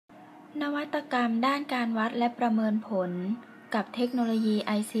นวัตกรรมด้านการวัดและประเมินผลกับเทคโนโลยี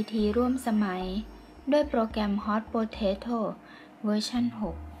ICT ร่วมสมัยด้วยโปรแกรม Hot Potato เวอร์ชัน 6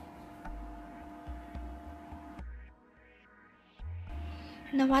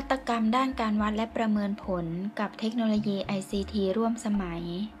 นวัตกรรมด้านการวัดและประเมินผลกับเทคโนโลยี ICT ร่วมสมัย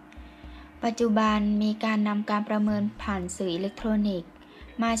ปัจจุบันมีการนำการประเมินผ่านสื่ออิเล็กทรอนิกส์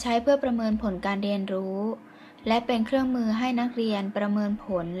มาใช้เพื่อประเมินผลการเรียนรู้และเป็นเครื่องมือให้นักเรียนประเมินผ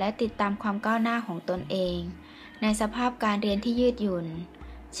ลและติดตามความก้าวหน้าของตนเองในสภาพการเรียนที่ยืดหยุ่น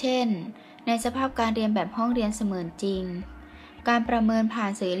เช่นในสภาพการเรียนแบบห้องเรียนเสมือนจริงการประเมินผ่า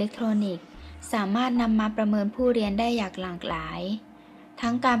นสื่ออิเล็กทรอนิกส์สามารถนำมาประเมินผู้เรียนได้อย่างหลากหลาย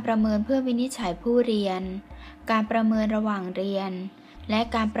ทั้งการประเมินเพื่อวินิจฉัยผู้เรียนการประเมินระหว่างเรียนและ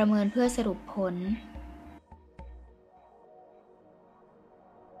การประเมินเพื่อสรุปผล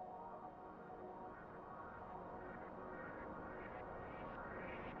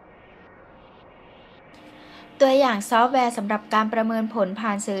ตัวอย่างซอฟต์แวร์สำหรับการประเมินผลผ่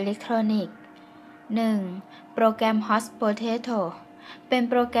านสื่ออิเล็กทรอนิกส์ 1. โปรแกรม Hot Potato เป็น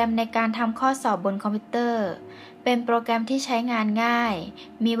โปรแกรมในการทำข้อสอบบนคอมพิวเตอร์เป็นโปรแกรมที่ใช้งานง่าย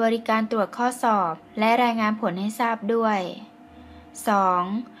มีบริการตรวจข้อสอบและรายงานผลให้ทราบด้วย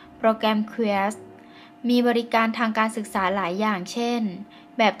 2. โปรแกรม Quiz มีบริการทางการศึกษาหลายอย่างเช่น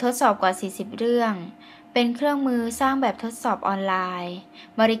แบบทดสอบกว่า 40 เรื่องเป็นเครื่องมือสร้างแบบทดสอบออนไลน์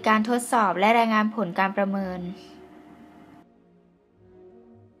บริการทดสอบและรายงานผลการประเมิน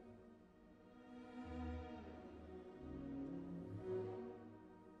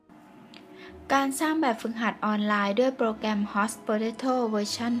การสร้างแบบฝึกหัดออนไลน์ด้วยโปรแกรม Hot Potato เวอ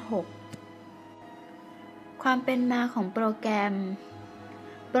ร์ชัน 6 ความเป็นมาของโปรแกร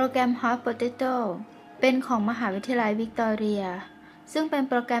ม Hot Potato เป็นของมหาวิทยาลัยวิกตอเรียซึ่งเป็น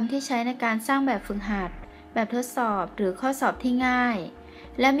โปรแกรมที่ใช้ในการสร้างแบบฝึกหัดแบบทดสอบหรือข้อสอบที่ง่าย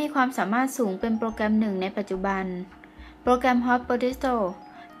และมีความสามารถสูงเป็นโปรแกรมหนึ่งในปัจจุบันโปรแกรม Hot Potato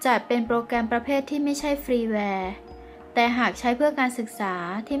จัดเป็นโปรแกรมประเภทที่ไม่ใช่ฟรีแวร์แต่หากใช้เพื่อการศึกษา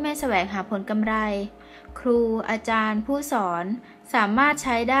ที่ไม่แสวงหาผลกำไรครูอาจารย์ผู้สอนสามารถใ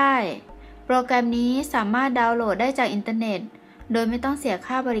ช้ได้โปรแกรมนี้สามารถดาวน์โหลดได้จากอินเทอร์เน็ตโดยไม่ต้องเสีย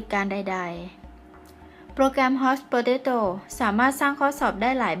ค่าบริการใดๆโปรแกรม Hot Potato สามารถสร้างข้อสอบได้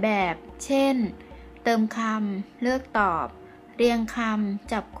หลายแบบเช่นเติมคำเลือกตอบเรียงค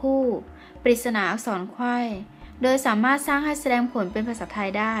ำจับคู่ปริศนาอักษรไขว้โดยสามารถสร้างให้แสดงผลเป็นภาษาไทย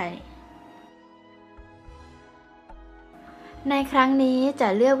ได้ในครั้งนี้จะ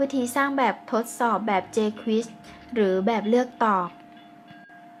เลือกวิธีสร้างแบบทดสอบแบบ J-Quiz หรือแบบเลือกตอบ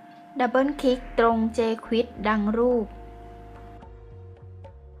ดับเบิลคลิกตรง J-Quiz ดังรูป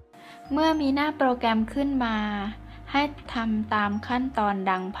เมื่อมีหน้าโปรแกรมขึ้นมาให้ทำตามขั้นตอน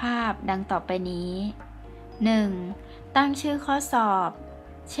ดังภาพดังต่อไปนี้ 1. ตั้งชื่อข้อสอบ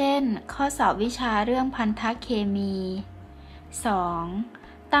เช่นข้อสอบวิชาเรื่องพันธเคมี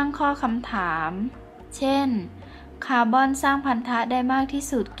 2. ตั้งข้อคำถามเช่นคาร์บอนสร้างพันธะได้มากที่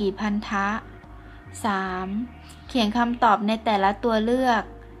สุดกี่พันธะ 3. เขียนคำตอบในแต่ละตัวเลือก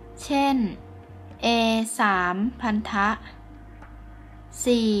เช่น A 3 พันธะ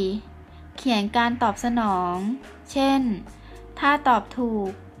 4. เขียนการตอบสนองเช่นถ้าตอบถูก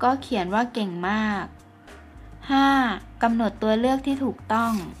ก็เขียนว่าเก่งมาก 5. กำหนดตัวเลือกที่ถูกต้อ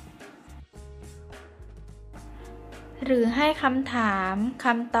งหรือให้คำถามค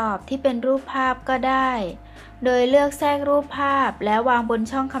ำตอบที่เป็นรูปภาพก็ได้โดยเลือกแทรกรูปภาพและวางบน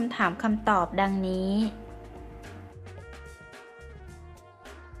ช่องคำถามคำตอบดังนี้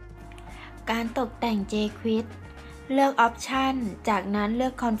การตกแต่ง J-Quiz เลือกออปชันจากนั้นเลื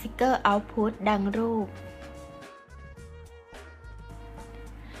อก Configure Output ดังรูป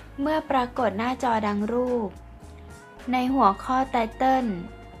เมื่อปรากฏหน้าจอดังรูปในหัวข้อ Title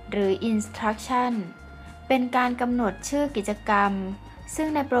หรือ Instruction เป็นการกำหนดชื่อกิจกรรมซึ่ง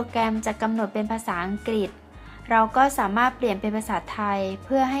ในโปรแกรมจะกำหนดเป็นภาษาอังกฤษเราก็สามารถเปลี่ยนเป็นภาษาไทยเ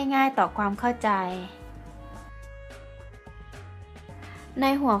พื่อให้ง่ายต่อความเข้าใจใน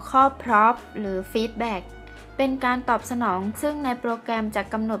หัวข้อ Prompt หรือ Feedback เป็นการตอบสนองซึ่งในโปรแกรมจะ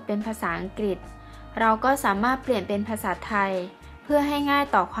กำหนดเป็นภาษาอังกฤษเราก็สามารถเปลี่ยนเป็นภาษาไทยเพื่อให้ง่าย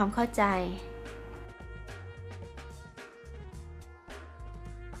ต่อความเข้าใจ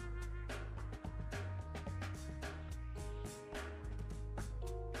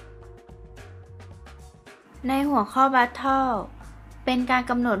ในหัวข้อ Battle เป็นการ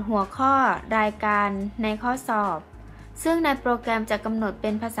กำหนดหัวข้อรายการในข้อสอบซึ่งในโปรแกรมจะกำหนดเป็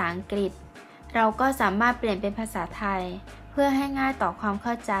นภาษาอังกฤษเราก็สามารถเปลี่ยนเป็นภาษาไทยเพื่อให้ง่ายต่อความเ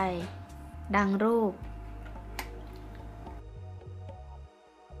ข้าใจดังรูป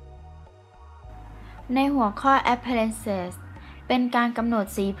ในหัวข้อ Appearances เป็นการกำหนด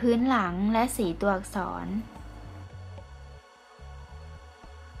สีพื้นหลังและสีตัวอักษร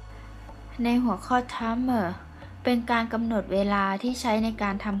ในหัวข้อ Timer เป็นการกำหนดเวลาที่ใช้ในกา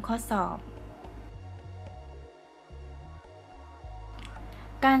รทำข้อสอบ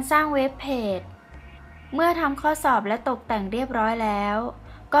การสร้างเว็บเพจเมื่อทำข้อสอบและตกแต่งเรียบร้อยแล้ว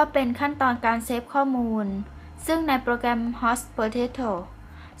ก็เป็นขั้นตอนการเซฟข้อมูลซึ่งในโปรแกรม Potato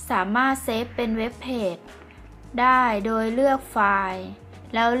สามารถเซฟเป็นเว็บเพจได้โดยเลือกไฟล์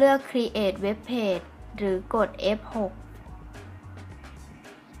แล้วเลือก Create Web Page หรือกด F6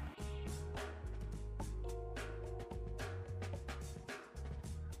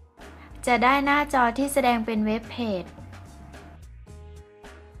จะได้หน้าจอที่แสดงเป็นเว็บเพจ